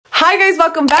Hi guys,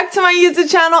 welcome back to my YouTube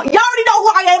channel. Y'all already know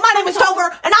who I am. My name is Topher,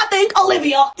 and I think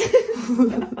Olivia.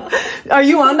 Are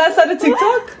you on that side of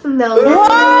TikTok? No.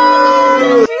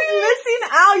 Whoa, she's missing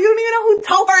out. You don't even know who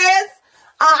Topher is.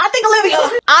 I think Olivia.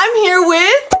 I'm here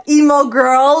with Emo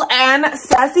Girl and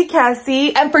Sassy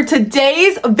Cassie, and for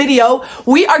today's video,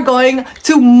 we are going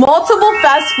to multiple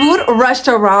fast food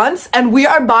restaurants, and we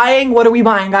are buying, what are we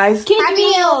buying, guys? Kids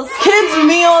meals. Kids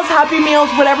meals, Happy Meals,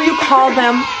 whatever you call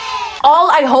them.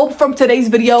 All I hope from today's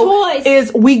video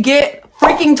is we get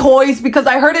freaking toys, because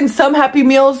I heard in some Happy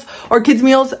Meals or kids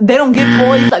meals they don't give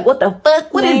toys. Like, what the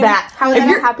fuck? What is that? How is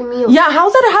that a Happy Meal? Yeah,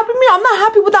 how's that a Happy Meal? I'm not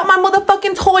happy without my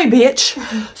motherfucking toy, bitch.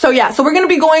 So yeah, so we're gonna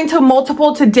be going to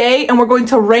multiple today, and we're going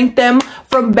to rank them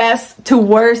from best to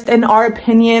worst in our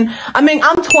opinion. I mean,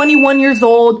 I'm 21 years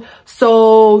old,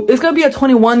 so it's gonna be a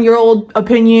 21-year-old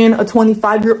opinion, a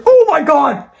 25-year. Oh my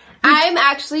god, I'm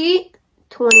actually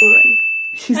 21.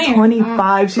 She's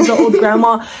 25. She's an old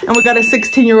grandma, and we got a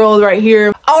 16-year-old right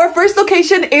here. Our first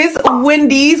location is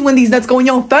Wendy's. Wendy's, that's going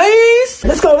in your face.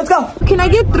 Let's go, let's go. Can I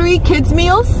get 3 kids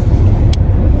meals?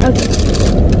 Okay.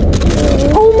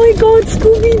 Oh my god,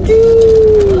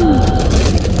 Scooby-Doo.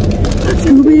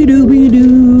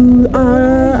 Scooby-Dooby-Doo.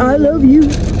 I love you.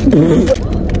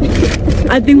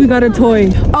 I think we got a toy.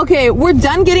 Okay, we're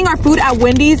done getting our food at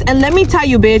Wendy's, and let me tell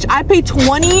you, bitch, I paid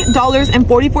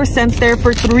 $20.44 there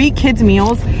for 3 kids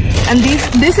meals, and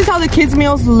this is how the kids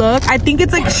meals look. I think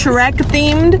it's like Shrek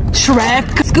themed,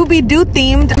 Scooby-Doo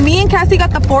themed. Me and Cassie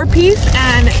got the 4-piece,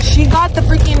 and she got the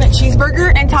freaking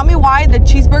cheeseburger. And tell me why the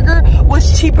cheeseburger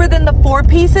was cheaper than the 4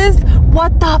 pieces.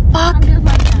 What the fuck?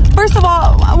 First of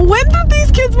all, when did these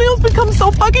kids meals become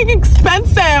so fucking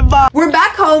expensive? We're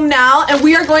back home now, and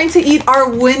we are going to eat our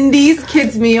Wendy's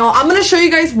kids meal. I'm gonna show you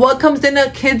guys what comes in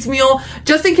a kids meal,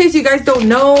 just in case you guys don't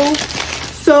know.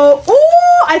 So,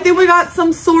 oh, I think we got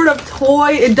some sort of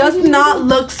toy. It does not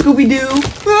look Scooby-Doo.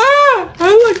 I thought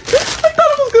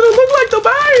it was gonna look like the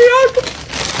bag.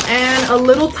 And a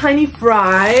little tiny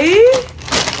fry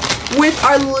with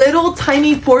our little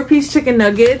tiny 4-piece chicken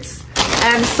nuggets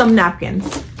and some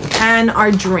napkins and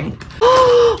our drink.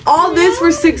 All this for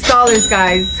 $6,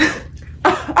 guys.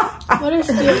 What is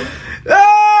this?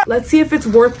 Let's see if it's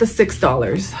worth the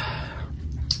 $6.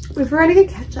 We forgot to get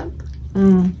ketchup.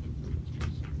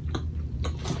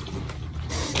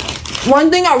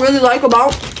 One thing I really like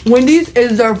about Wendy's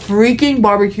is their freaking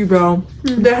barbecue, bro.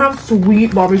 They have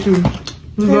sweet barbecue.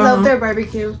 I love their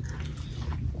barbecue.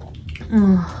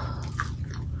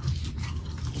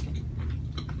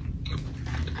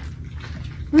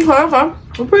 Okay, okay.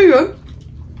 They're pretty good.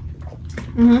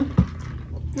 You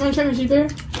want to try my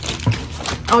cheeseburger?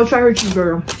 I'll try her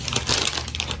cheeseburger.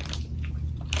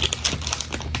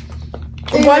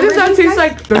 Why does that taste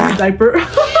like dirty diaper?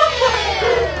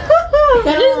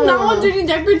 That is not what dirty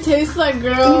diaper tastes like,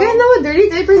 girl. You guys know what dirty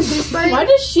diapers taste like? Why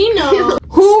does she know?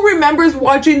 Who remembers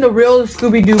watching the real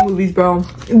Scooby-Doo movies, bro?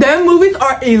 Them movies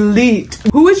are elite.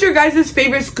 Who is your guys'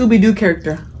 favorite Scooby-Doo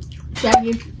character?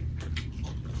 Shaggy.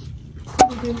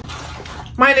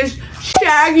 Mine is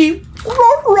Shaggy.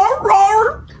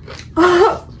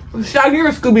 Shaggy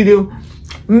or Scooby-Doo?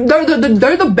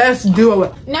 They're the best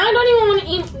duo. Now I don't even want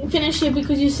to finish it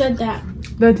because you said that.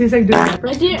 That tastes like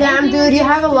diaper. Damn, dude, you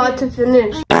have a lot to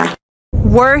finish.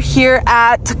 We're here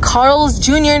at Carl's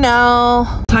Jr.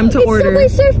 now. Time to order. Subway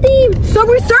Surf theme.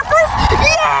 Subway Surfers?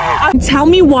 Yeah! Tell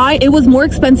me why it was more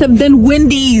expensive than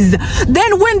Wendy's.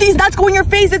 That's going in your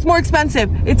face. It's more expensive.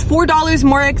 It's $4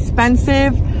 more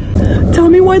expensive. Tell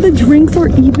me why the drinks are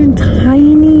even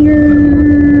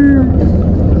tinier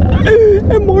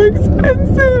and more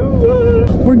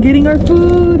expensive. We're getting our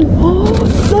food. Oh,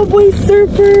 Subway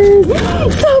Surfers.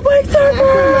 Subway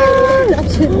Surfers.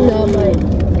 That's just not mine.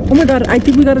 Oh my god, I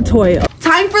think we got a toy.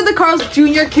 Time for the Carl's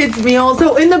Jr. kids meal.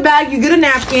 So in the bag, you get a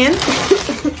napkin.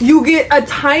 You get a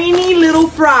tiny little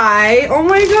fry. Oh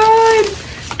my god.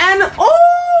 And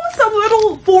some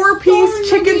little 4-piece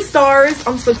chicken stars.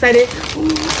 I'm so excited.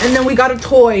 And then we got a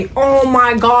toy. Oh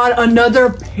my god, another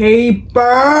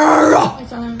paper.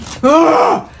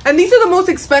 And these are the most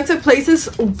expensive places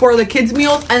for the kids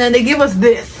meals. And then they give us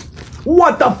this.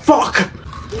 What the fuck?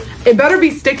 It better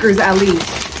be stickers at least.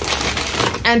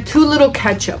 And 2 little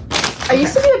ketchup. I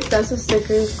used to be obsessed with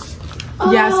stickers.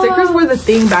 Yeah, stickers were the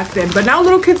thing back then. But now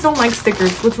little kids don't like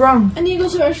stickers. What's wrong? I need to go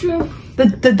to the restroom. The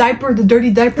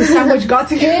dirty diaper sandwich got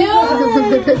to you.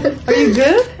 Are you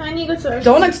good? I need to go to the restroom.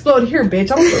 Don't explode here, bitch.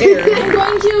 I'm scared. I'm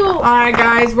going to. Alright,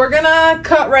 guys. We're gonna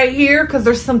cut right here because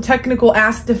there's some technical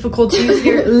ass difficulties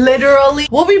here. Literally.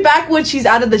 We'll be back when she's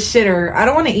out of the shitter. I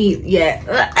don't want to eat yet.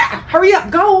 Hurry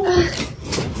up. Go.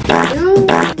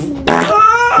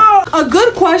 A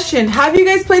good question. Have you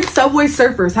guys played Subway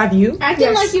Surfers? Have you?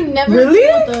 Acting like you never Really?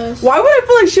 played with us. Why would I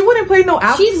feel like she wouldn't play no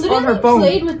apps She on her literally phone?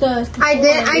 played with us. Before. I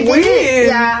did. Weird.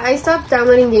 Yeah, I stopped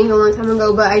downloading games a long time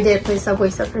ago, but I did play Subway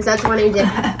Surfers. That's when I did.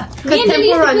 Because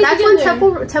Temple Run. That's when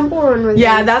Temple Run was.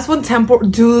 Yeah, that's when Temple.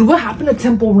 Dude, what happened to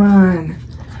Temple Run?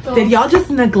 Oh. Did y'all just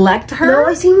neglect her? No,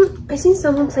 I seen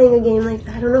someone playing a game like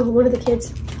that. I don't know, one of the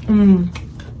kids.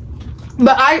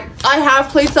 But I have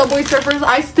played Subway Surfers.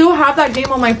 I still have that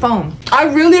game on my phone. I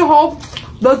really hope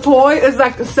the toy is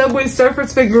like a Subway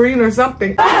Surfers figurine or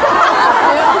something. I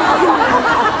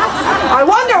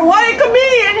wonder what it could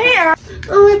be in here.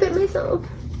 Oh, I bit myself.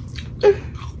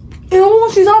 Ew,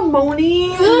 she's all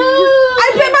moaning.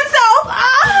 I bit myself.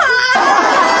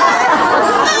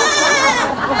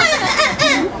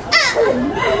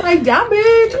 Like, damn,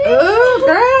 bitch. Oh,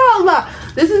 girl.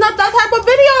 This is not that type of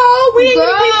video. We ain't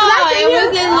gonna be slapping you. It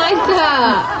wasn't like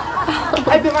that.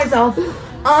 I bit myself.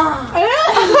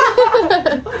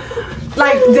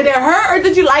 Like, did it hurt or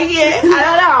did you like it? I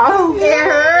don't know. It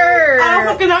hurt. I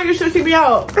don't fucking know. You should see me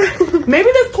out. Maybe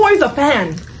this toy's a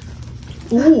fan.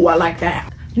 Ooh, I like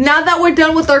that. Now that we're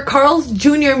done with our Carl's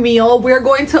Jr. meal, we're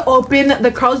going to open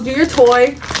the Carl's Jr.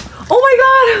 toy. Oh my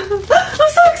god. I'm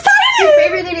so excited. Your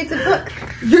favorite thing is a book.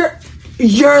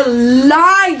 You're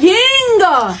lying.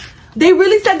 They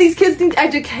really said these kids need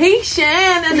education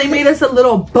and they made us a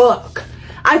little book.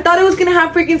 I thought it was gonna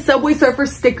have freaking Subway Surfer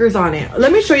stickers on it.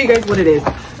 Let me show you guys what it is.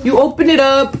 You open it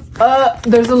up,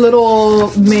 there's a little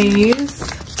maze.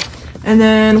 And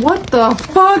then what the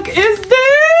fuck is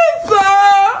this?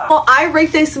 Well, I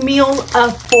rate this meal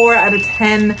a 4 out of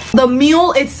 10. The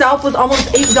meal itself was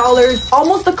almost $8,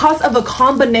 almost the cost of a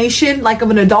combination, like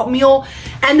of an adult meal.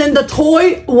 And then the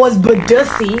toy was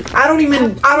badussy. I don't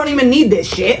even need this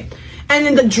shit. And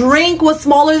then the drink was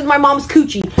smaller than my mom's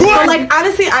coochie. So like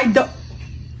honestly, I don't.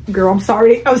 Girl, I'm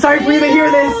sorry. I'm sorry for you to hear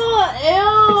this.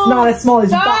 It's not as small as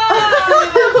you thought.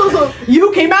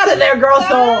 You came out of there, girl.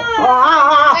 So.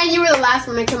 And you were the last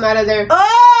one to come out of there.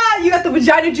 You got the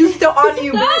vagina juice still on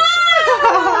you, bitch.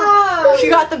 She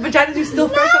got the vagina juice still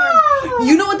fresh on her.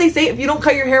 You know what they say? If you don't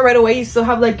cut your hair right away, you still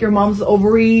have like your mom's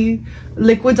ovary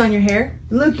liquids on your hair.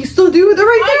 Look, you still do. They're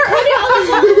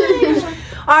right there.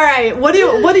 All right. What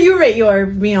do you rate your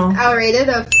meal? I rated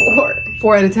a 4.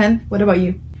 4 out of 10. What about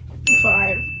you?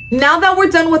 5. Now that we're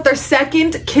done with our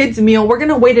second kids meal, we're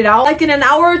gonna wait it out. Like in an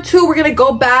hour or two, we're gonna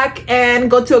go back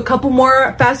and go to a couple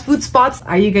more fast food spots.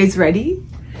 Are you guys ready?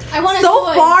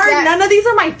 So far, none of these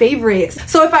are my favorites.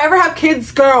 So if I ever have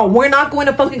kids, girl, we're not going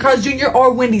to fucking Carl's Jr.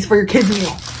 or Wendy's for your kids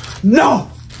meal. No,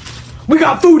 we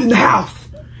got food in the house.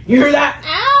 You hear that?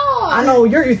 Ow! I know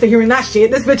you're used to hearing that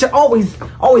shit. This bitch always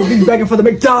be begging for the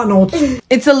McDonald's.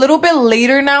 It's a little bit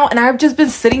later now, and I've just been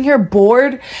sitting here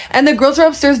bored, and the girls are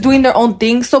upstairs doing their own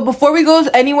thing. So before we go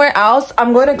anywhere else,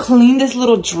 I'm going to clean this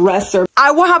little dresser.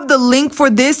 I will have the link for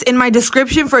this in my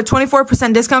description for a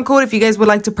 24% discount code if you guys would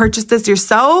like to purchase this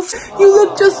yourself. You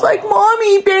look just like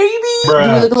mommy, baby. Bruh.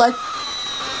 You look like...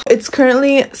 It's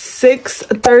currently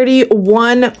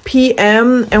 6:31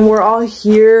 p.m. and we're all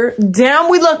here. Damn,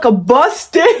 we look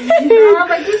busted.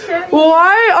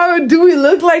 Why do we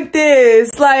look like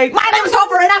this? Like, my name is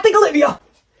Topher and I think Olivia.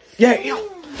 Yeah.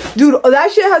 Dude,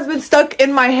 that shit has been stuck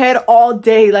in my head all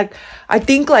day. Like, I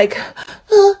think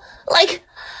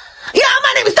yeah,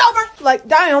 my name is Topher. Like,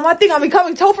 damn, I think I'm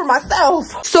becoming Topher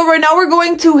myself. So right now we're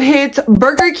going to hit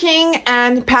Burger King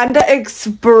and Panda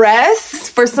Express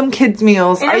for some kids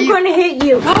meals. And I'm going to hit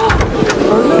you.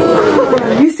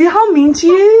 You see how mean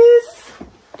she is?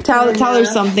 Tell her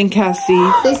something,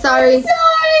 Cassie. Say sorry.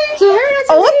 To her,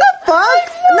 Oh, what the fuck?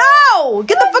 No!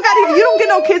 Get the fuck out of here. You don't get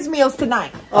no kids meals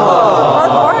tonight.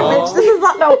 Oh, bitch. This is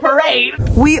not no parade.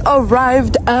 We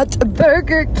arrived at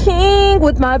Burger King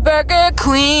with my burger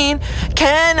queen.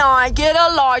 Can I get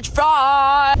a large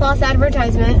fry? false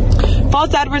advertisement.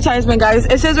 False advertisement, guys.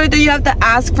 It says right there you have to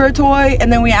ask for a toy,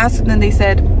 and then we asked and then they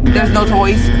said there's no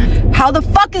toys. How the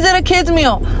fuck is it a kids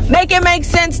meal? Make it make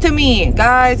sense to me,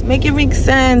 guys. Make it make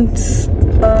sense.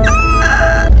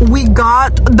 We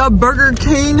got the Burger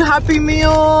King Happy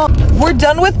Meal. We're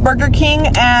done with Burger King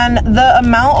and the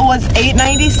amount was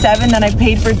 $8.97 that I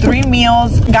paid for 3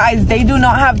 meals. Guys, they do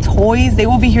not have toys. They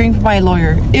will be hearing from my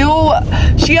lawyer. Ew,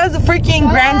 she has a freaking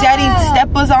granddaddy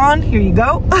step us on. Here you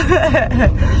go.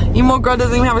 Emo girl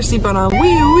doesn't even have her seatbelt on.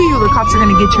 Wee, the cops are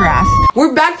gonna get your ass.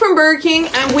 We're back from Burger King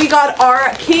and we got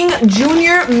our King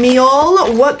Jr.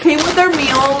 meal. What came with our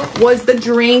meal was the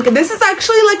drink. This is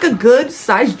actually like a good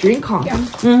sized drink, huh? Yeah.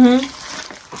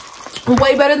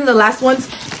 Way better than the last ones.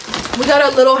 We got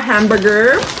a little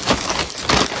hamburger,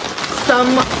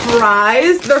 some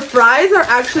fries. Their fries are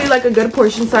actually like a good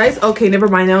portion size. Okay, never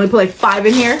mind. I only put like 5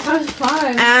 in here. That's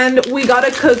 5. And we got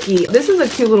a cookie. This is a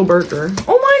cute little burger.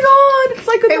 Oh my god, it's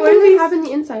like a What does it have in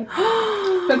the inside?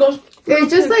 Pickles.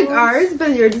 It's just like ours,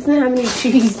 but yours doesn't have any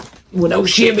cheese. Well, no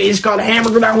shit, bitch. It's got a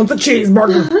hamburger down with a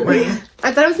cheeseburger.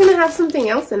 I thought it was gonna have something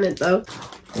else in it though.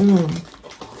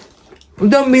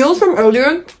 The meals from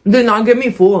earlier did not get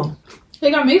me full.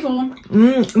 They got me full.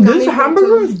 This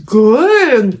hamburger is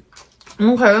good.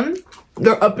 Okay,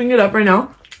 they're upping it up right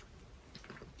now.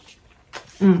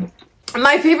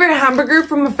 My favorite hamburger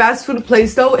from a fast food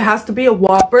place though, it has to be a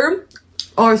Whopper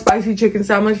or a spicy chicken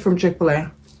sandwich from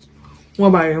Chick-fil-A. What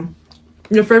about you?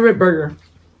 Your favorite burger?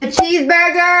 A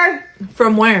cheeseburger.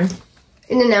 From where?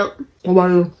 In-N-Out. What about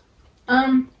you?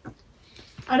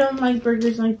 I don't like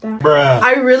burgers like that. Bruh.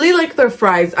 I really like their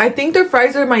fries. I think their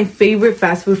fries are my favorite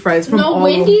fast food fries from all.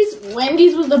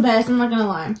 Wendy's was the best, I'm not gonna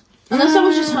lie. Unless I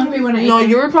was just hungry when I ate No, them.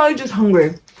 you were probably just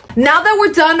hungry. Now that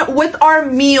we're done with our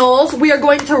meals, we are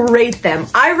going to rate them.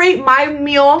 I rate my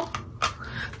meal.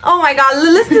 Oh my god,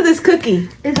 listen to this cookie.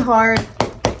 It's hard.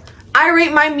 I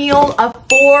rate my meal a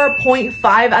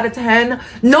 4.5 out of 10.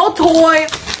 No toy,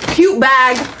 cute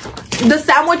bag. The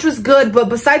sandwich was good, but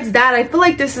besides that, I feel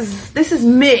like this is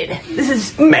mid. This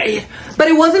is mid. But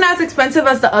it wasn't as expensive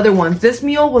as the other ones. This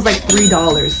meal was like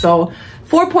 $3, so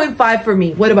 4.5 for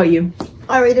me. What about you?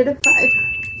 I rated a 5.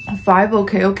 A 5?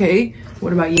 Okay.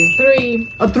 What about you?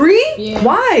 3. A 3? Yeah.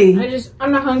 Why?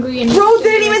 I'm not hungry and Bro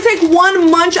didn't even take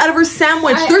 1 munch out of her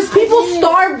sandwich. There's people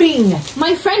starving.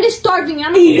 My friend is starving.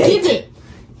 I'm not gonna give it.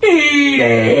 Eat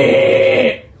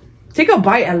it. Take a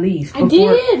bite at least. I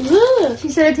did. Look. She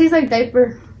said it tastes like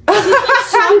diaper.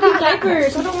 Soggy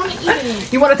diapers. I don't want to eat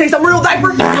it. You want to taste some real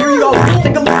diaper? Here you go.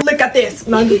 Take a look at this.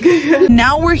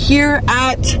 Now we're here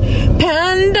at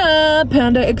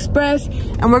Panda Express,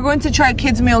 and we're going to try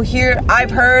kids meal here.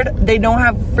 I've heard they don't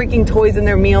have freaking toys in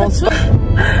their meals.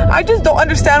 I just don't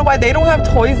understand why they don't have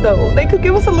toys though. They could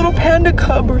give us a little panda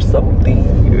cub or something.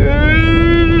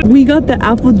 We got the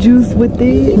apple juice with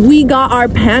it. We got our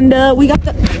panda. We got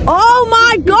the... Oh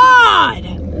my god!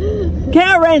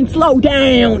 Karen, slow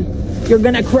down. You're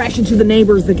gonna crash into the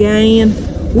neighbors again.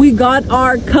 We got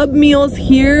our cub meals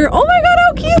here. Oh my god,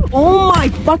 how cute. Oh my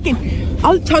fucking...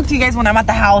 I'll talk to you guys when I'm at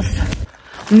the house.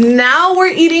 Now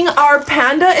we're eating our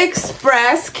Panda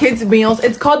Express kids meals.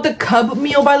 It's called the Cub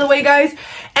meal, by the way, guys.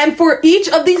 And for each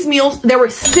of these meals, there were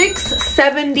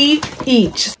 $6.70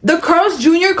 each. The Carl's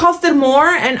Jr. costed more,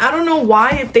 and I don't know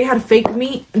why if they had fake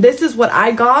meat. This is what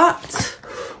I got.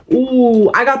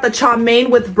 Ooh, I got the chow mein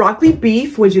with broccoli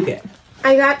beef. What'd you get?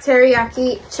 I got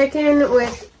teriyaki chicken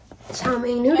with chow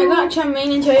mein noodles. I got chow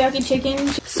mein and teriyaki chicken.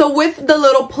 So with the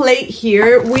little plate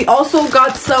here, we also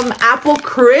got some apple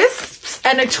crisps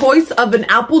and a choice of an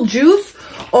apple juice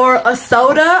or a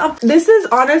soda. This is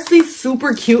honestly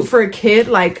super cute for a kid.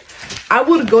 Like, I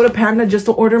would go to Panda just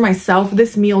to order myself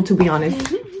this meal, to be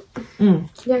honest. Yeah,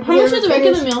 How much is the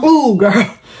regular meal? Ooh,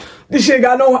 girl. This shit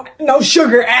got no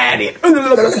sugar added.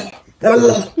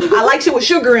 I like shit with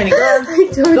sugar in it, girl.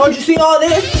 Don't you see all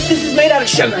this? This is made out of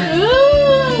sugar.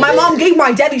 My mom gave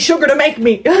my daddy sugar to make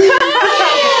me.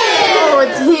 Oh,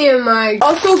 TMI.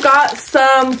 Also got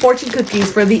some fortune cookies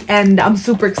for the end. I'm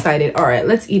super excited. All right,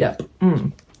 let's eat up.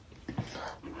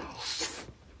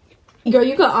 Girl,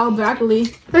 you got all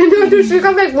broccoli. I know, dude, she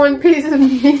got like 1 piece of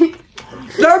meat.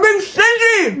 They've been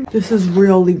stingy. This is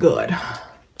really good.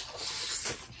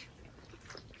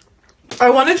 I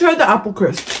want to try the apple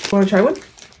crisp. Want to try one?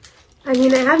 I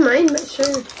mean, I have mine, but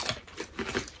sure.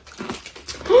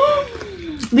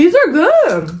 These are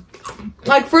good.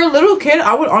 Like, for a little kid,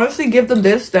 I would honestly give them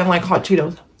this than like hot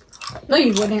Cheetos. No,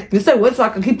 you wouldn't. You said what? So I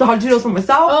can keep the hot Cheetos for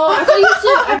myself? Oh, I thought you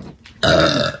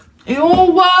said... Ew,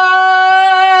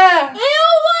 what? Ew,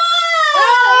 what?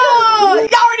 Oh, you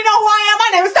already know who I am. My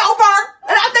name is Topher,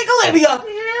 and I think Olivia.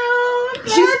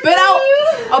 She spit out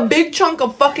a big chunk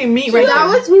of fucking meat right That there.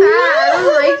 was fat. I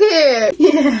don't like it.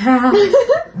 Yeah.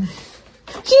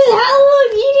 She's hella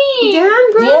eating. Damn,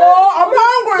 girl. Whoa, I'm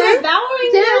hungry.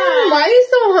 Devouring Damn, that. why are you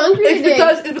so hungry It's today?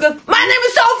 because my name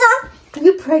is Topher. Are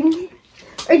you pregnant?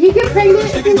 Or you get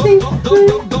pregnant and think,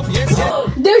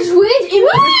 There's twins in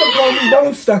my...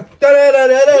 Don't stop. can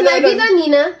I be the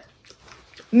Nina?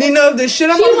 Nina of this shit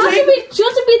I'm She gonna wants take?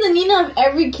 to be the Nina of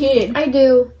every kid. I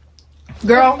do.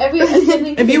 Girl, Every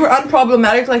sibling. if you were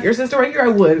unproblematic like your sister right here, I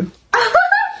would.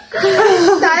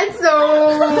 That's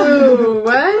so...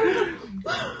 What?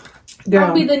 Girl,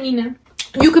 I'll be the Nina.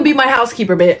 you could be my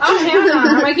housekeeper, bitch. Oh, hell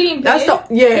no. Am I getting paid? That's the...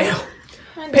 Yeah.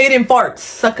 Paid in farts.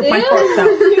 Suck up my Ew. farts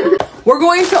out. We're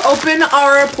going to open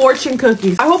our fortune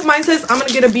cookies. I hope mine says I'm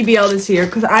gonna get a BBL this year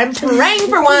because I'm praying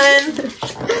for one.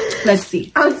 Let's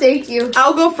see. I'll take you.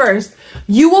 I'll go first.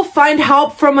 You will find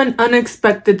help from an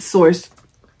unexpected source.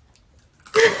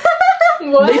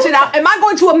 What? Bitch it out. Am I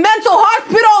going to a mental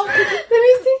hospital? Let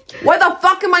me see. Where the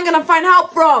fuck am I gonna find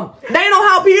help from? There ain't no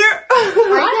help here. I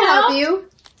can help you.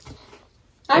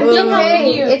 I'm just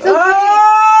helping you. It's okay.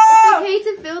 Oh! It's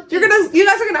okay to filter. You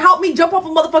guys are gonna help me jump off a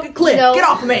motherfucking cliff. No. Get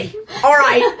off of me. All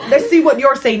right. Let's see what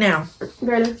yours say now.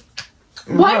 Brenna.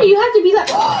 Why do you have to be like?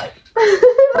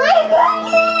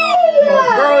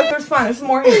 Girl, it's fine. There's some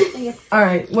more here. All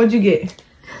right. What'd you get?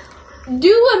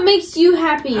 Do what makes you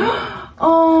happy.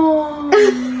 Oh.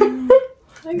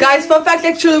 Guys, fun fact,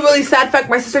 actually really sad fact,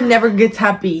 my sister never gets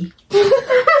happy.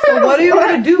 So what are you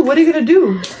gonna do? What are you gonna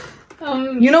do?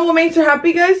 You know what makes her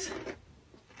happy, guys?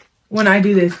 When I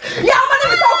do this. Yeah, my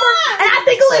name is Harper, and I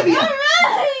think Olivia.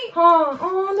 Alright.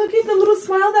 Oh, look at the little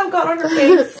smile that I've got on her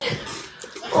face.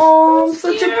 Oh, I'm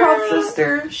such a proud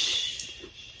sister. Shh.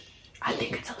 I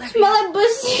think it's Olivia. Smell like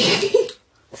pussy.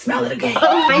 Smell it again.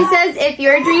 Mine says, if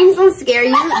your dreams will scare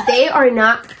you, they are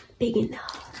not big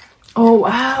enough. Oh,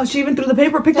 wow. She even threw the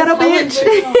paper. Pick that up, bitch.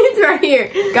 It's right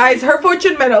here. Guys, her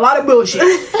fortune meant a lot of bullshit. All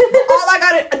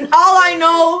I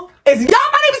know is, y'all,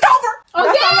 my name is Topher.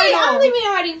 Okay, I'm leaving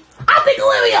already. I think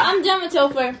Olivia. I'm done with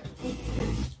Topher.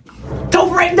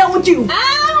 Topher ain't done with you.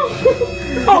 Ow!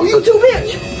 Oh, you too,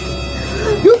 bitch.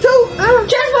 You too.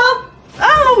 Chest ball.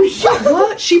 Oh, shit.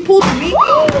 What? She pulled me.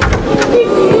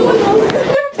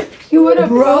 You would have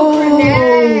Bro. broke her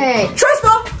neck.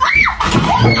 Tristan.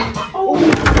 Oh.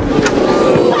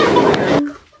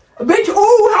 Bitch,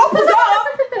 ooh, help us up.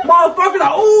 Motherfucker,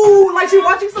 like, ooh, like she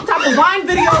watching some type of Vine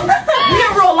video. We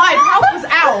in real life, help us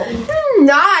out.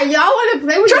 Nah, y'all want to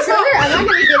play with each Tristan. other? I'm not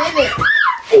going to get in it.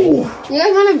 Ooh. You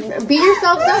guys want to beat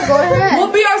yourselves up? Go ahead.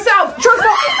 We'll be ourselves.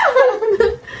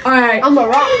 Tristan. All right. I'm a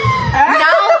rock.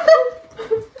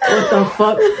 What the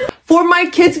fuck? For my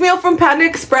kids meal from Panda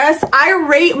Express, I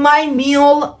rate my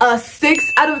meal a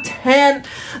 6 out of 10.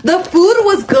 The food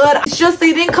was good. It's just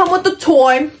they didn't come with the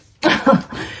toy.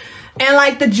 And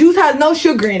like the juice has no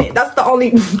sugar in it. That's the only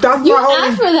You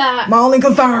asked for that. my only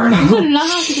concern. You did not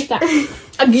have to get that.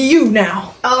 I'll give you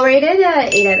now. I'll rate it a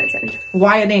 8 out of 10.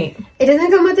 Why it ain't? It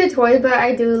doesn't come with the toy, but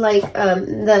I do like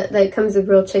that comes with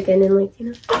real chicken and like, you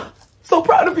know. So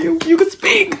proud of you. You can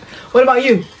speak. What about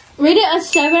you? Rate it a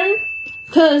 7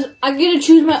 because I get to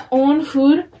choose my own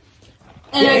food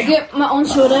and I get my own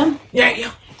soda.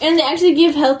 Yeah. And they actually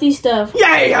give healthy stuff.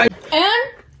 Yeah. And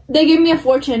they give me a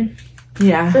fortune.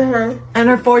 Yeah. And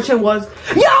her fortune was,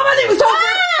 yo, my name is Topher.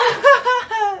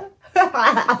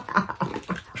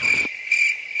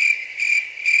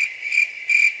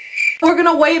 We're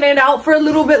gonna wait it out for a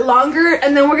little bit longer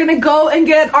and then we're gonna go and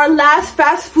get our last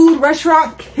fast food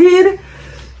restaurant kid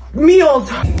meals.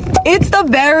 It's the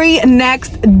very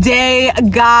next day,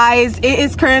 guys. It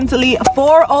is currently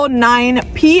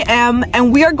 4:09 p.m.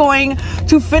 and we are going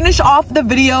to finish off the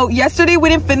video. Yesterday we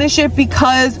didn't finish it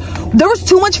because there was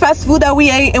too much fast food that we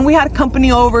ate and we had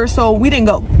company over, so we didn't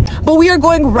go. But we are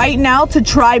going right now to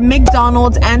try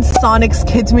McDonald's and Sonic's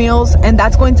kids meals, and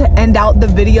that's going to end out the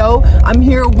video. I'm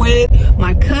here with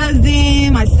my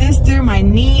cousin, my sister, my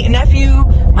nephew,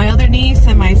 my other niece,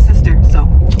 and my sister. So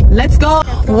let's go.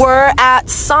 We're at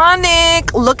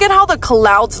Sonic. Look at how the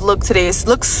clouds look today. It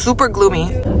looks super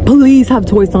gloomy. Please have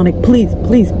toys, Sonic. Please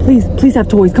have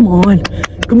toys. Come on.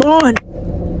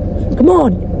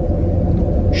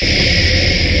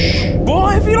 Shh.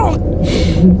 Boy, if you don't.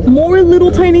 More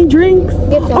little tiny drinks.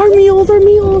 Our meals.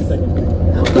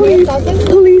 Please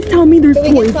tell me there's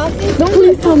toys.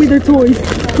 Please tell me there's toys.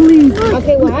 Please.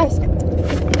 Okay, we'll ask.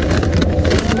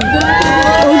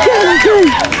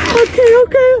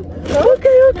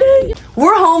 Okay.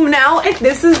 We're home now, and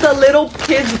this is the little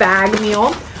kids bag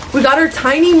meal. We got our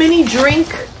tiny mini drink,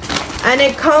 and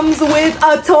it comes with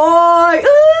a toy.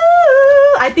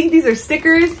 Ooh, I think these are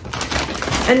stickers.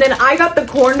 And then I got the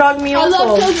corn dog meal. I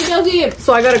love Toki.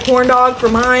 So I got a corn dog for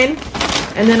mine,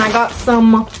 and then I got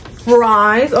some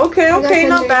fries. Okay,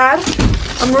 not bad.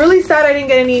 I'm really sad I didn't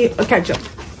get any ketchup.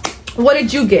 What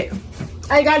did you get?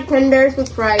 I got tenders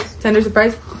with fries. Tenders with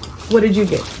fries? What did you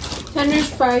get? Tenders,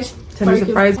 fries. Tenders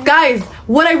with fries. Guys,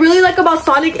 what I really like about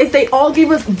Sonic is they all give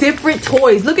us different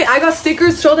toys. Look, I got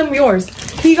stickers. Show them yours.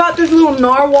 He got this little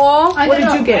narwhal. What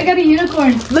did you get? I got a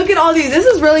unicorn. Look at all these. This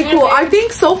is really cool. I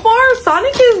think so far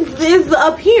Sonic is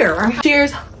up here.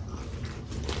 Cheers.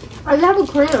 I have a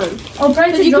crayon. Oh,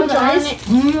 Bryce, you can draw on it.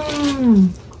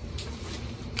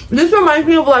 This reminds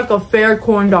me of like a fair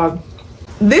corn dog.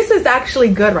 This is actually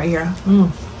good right here.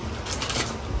 Look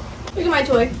at my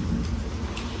toy.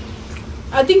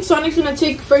 I think Sonic's gonna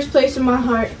take first place in my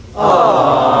heart.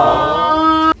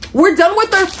 Aww. We're done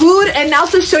with our food, and now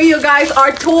to show you guys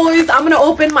our toys, I'm gonna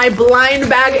open my blind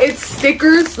bag. It's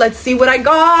stickers. Let's see what I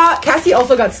got. Cassie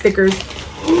also got stickers.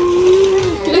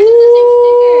 Ooh,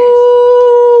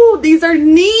 these are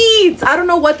neat. I don't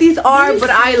know what these are, but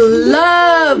I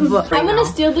love. I'm gonna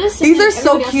steal this. These are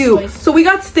so cute. So we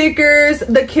got stickers.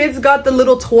 The kids got the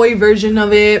little toy version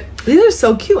of it. These are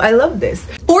so cute. I love this.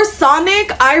 For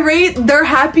Sonic, I rate their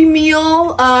Happy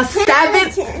Meal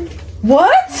 7.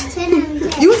 What? 10 out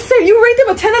of 10. You said you rate them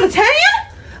a 10 out of 10?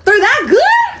 They're that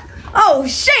good? Oh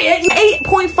shit,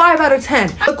 8.5 out of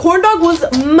 10. The corn dog was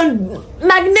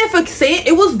magnificent.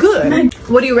 It was good.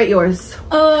 What do you rate yours?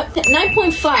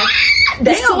 9.5.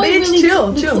 Damn, bitch, really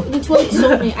chill. The toys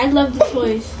sold me. I love the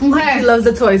toys. He loves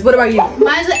the toys. What about you?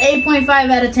 Mine's an 8.5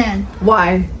 out of 10.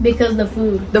 Why? Because the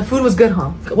food. The food was good,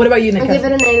 huh? What about you, Nick? I give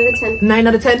it a 9 out of 10. 9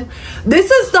 out of 10. This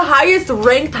is the highest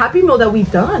ranked Happy Meal that we've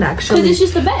done, actually. Because it's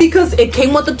just the best. Because it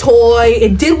came with a toy.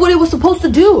 It did what it was supposed to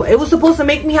do. It was supposed to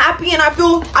make me happy, and I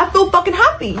feel fucking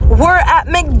happy. We're at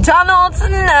McDonald's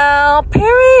now,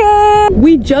 period.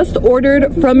 We just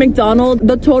ordered from McDonald's.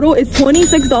 The total is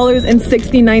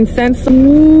 $26.69.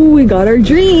 Ooh, we got our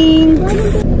drinks.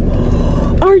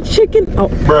 Our chicken. Oh,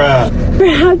 bruh. For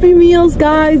Happy Meals,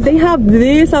 guys, they have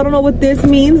this. I don't know what this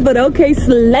means, but okay,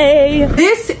 slay.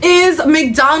 This is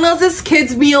McDonald's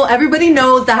kids meal. Everybody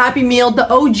knows the Happy Meal, the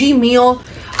OG meal.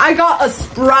 I got a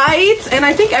Sprite, and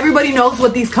I think everybody knows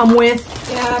what these come with.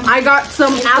 Yeah. I got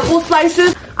some apple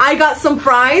slices. I got some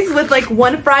fries with like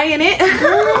one fry in it.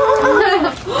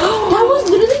 That was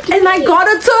literally cute. And I got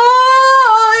a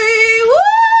toy. Woo!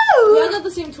 Yeah, I got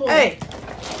the same toy. Hey.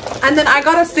 And then I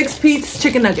got a 6-piece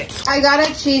chicken nugget. I got a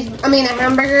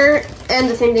hamburger, and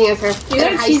the same thing as her. You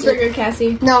got a cheeseburger,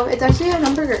 Cassie. No, it's actually a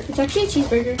hamburger. It's actually a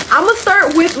cheeseburger. I'm gonna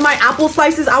start with my apple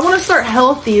slices. I want to start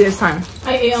healthy this time.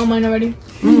 I ate all mine already.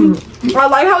 I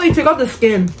like how they took out the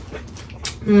skin.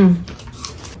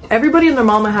 Everybody and their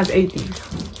mama has ate these.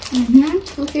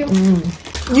 Thank you.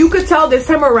 You could tell this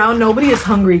time around nobody is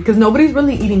hungry because nobody's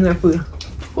really eating their food.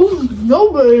 Ooh,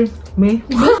 nobody. Me?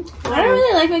 I don't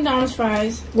really like McDonald's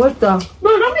fries. What the?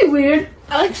 Bro, don't be weird.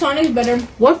 I like Sonic's better.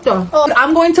 What the?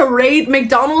 I'm going to rate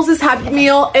McDonald's Happy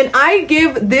Meal, and I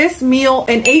give this meal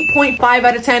an 8.5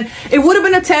 out of 10. It would have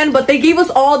been a 10, but they gave us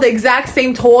all the exact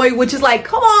same toy, which is like,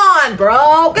 come on,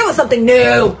 bro. Give us something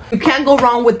new. You can't go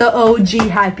wrong with the OG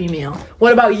Happy Meal.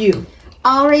 What about you?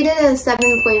 I'll rate it a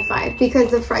 7.5 because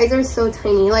the fries are so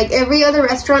tiny. Like every other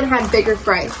restaurant had bigger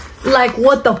fries. Like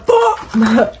what the fuck?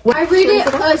 I rate it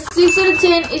a 6 out of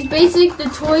 10. It's basic. The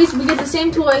toys, we get the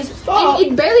same toys. And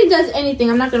it barely does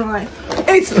anything, I'm not gonna lie.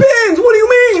 It spins! What do you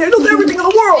mean? It does everything in the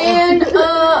world! And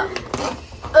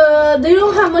they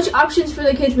don't have much options for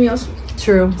the kids' meals.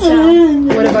 True. So,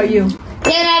 what about you?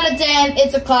 10 out of 10.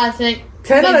 It's a classic.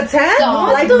 10 out of 10?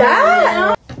 Like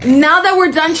that? Now that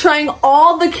we're done trying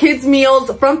all the kids'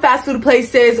 meals from fast food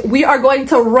places, we are going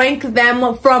to rank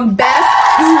them from best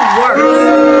to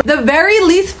worst. The very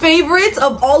least favorite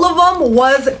of all of them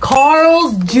was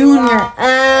Carl's Jr.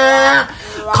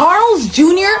 Carl's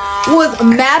Jr. was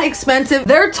mad expensive.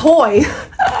 Their toy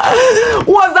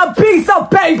was a piece of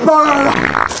paper.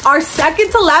 Our second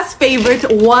to last favorite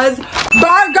was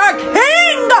Burger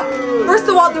King. First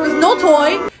of all, there was no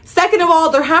toy. Second of all,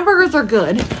 their hamburgers are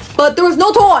good, but there was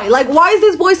no toy. Like, why is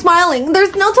this boy smiling?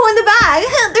 There's no toy in the bag.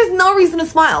 There's no reason to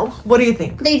smile. What do you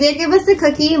think? They did give us the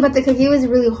cookie, but the cookie was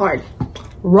really hard.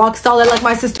 Rock solid like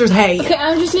my sister's hay. Okay,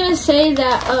 I'm just gonna say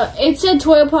that it said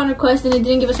toy upon request and it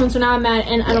didn't give us one, so now I'm mad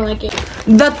and I don't like it.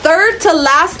 The third to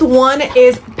last one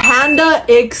is Panda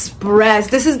Express.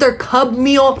 This is their cub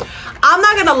meal. I'm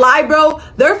not gonna lie, bro.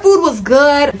 Their food was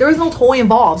good. There was no toy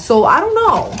involved, so I don't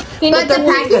know. But the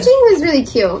packaging was really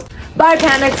cute. Bye,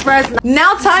 Panda Express.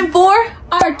 Now time for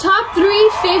our top 3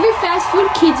 favorite fast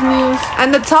food kids meals.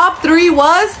 And the top 3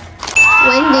 was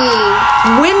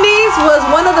Wendy's was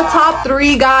one of the top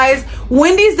 3, guys.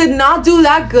 Wendy's did not do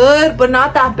that good, but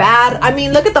not that bad. I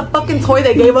mean, look at the fucking toy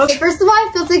they gave us. First of all,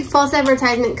 it feels like false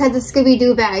advertisement because the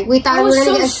Scooby-Doo bag. We thought we were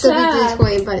going to get a Scooby-Doo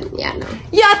toy, but yeah, no.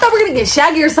 Yeah, I thought we were going to get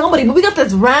Shaggy or somebody, but we got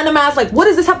this random ass, like, what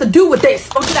does this have to do with this?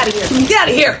 Oh, get out of here. Get out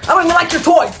of here. I don't even like your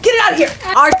toys. Get it out of here.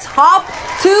 Our top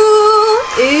 2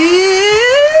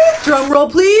 is, drum roll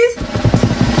please,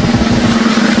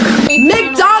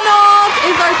 McDonald's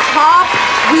is our top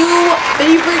 2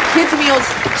 favorite kids meals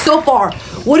so far.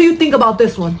 What do you think about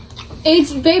this one?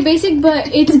 It's very basic, but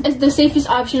it's the safest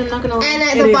option. I'm not gonna lie.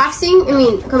 And the boxing, I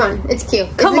mean, come on, it's cute.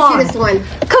 It's Come the on. cutest one.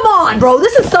 Come on, bro.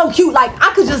 This is so cute. Like,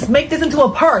 I could just make this into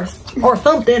a purse or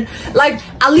something. Like,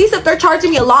 at least if they're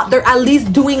charging me a lot, they're at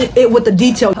least doing it with the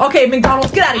detail. Okay,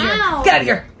 McDonald's, get out of here. Ow. Get out of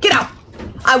here. Get out.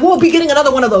 I will be getting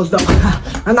another one of those, though.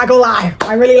 I'm not gonna lie.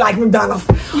 I really like McDonald's.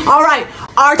 All right.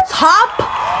 Our top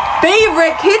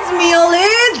favorite kids meal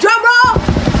is, drum roll.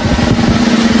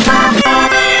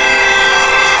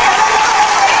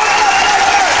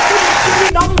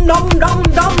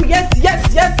 Dum. Yes.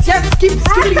 Keep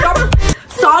skipping.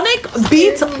 Sonic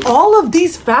beats all of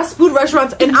these fast food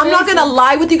restaurants, and I'm not gonna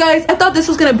lie with you guys. I thought this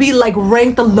was gonna be like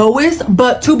ranked the lowest,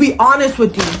 but to be honest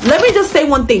with you, let me just say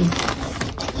one thing.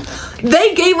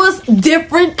 They gave us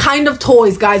different kind of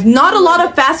toys, guys. Not a lot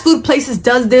of fast food places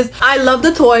does this. I love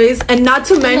the toys, and not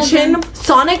to mention,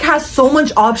 Sonic has so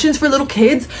much options for little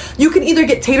kids. You can either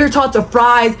get tater tots or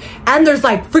fries, and there's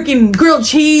like freaking grilled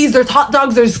cheese, there's hot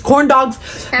dogs, there's corn dogs,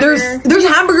 there's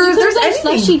hamburgers, there's anything.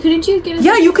 Slushy. Couldn't you get a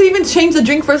Yeah, you could even change the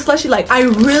drink for a slushie. Like, I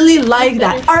really like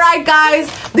that. All right, guys,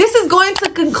 this is going to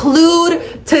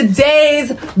conclude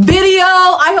today's video.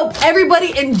 I hope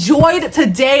everybody enjoyed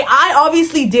today. I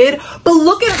obviously did, but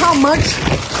look at how much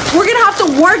we're gonna have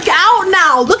to work out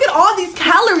now. Look at all these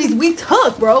calories we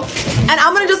took, bro. And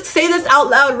I'm gonna just say this out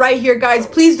loud right here, guys.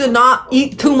 Please do not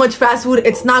eat too much fast food.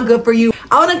 It's not good for you.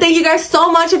 I want to thank you guys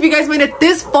so much if you guys made it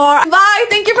this far. Bye.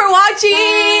 Thank you.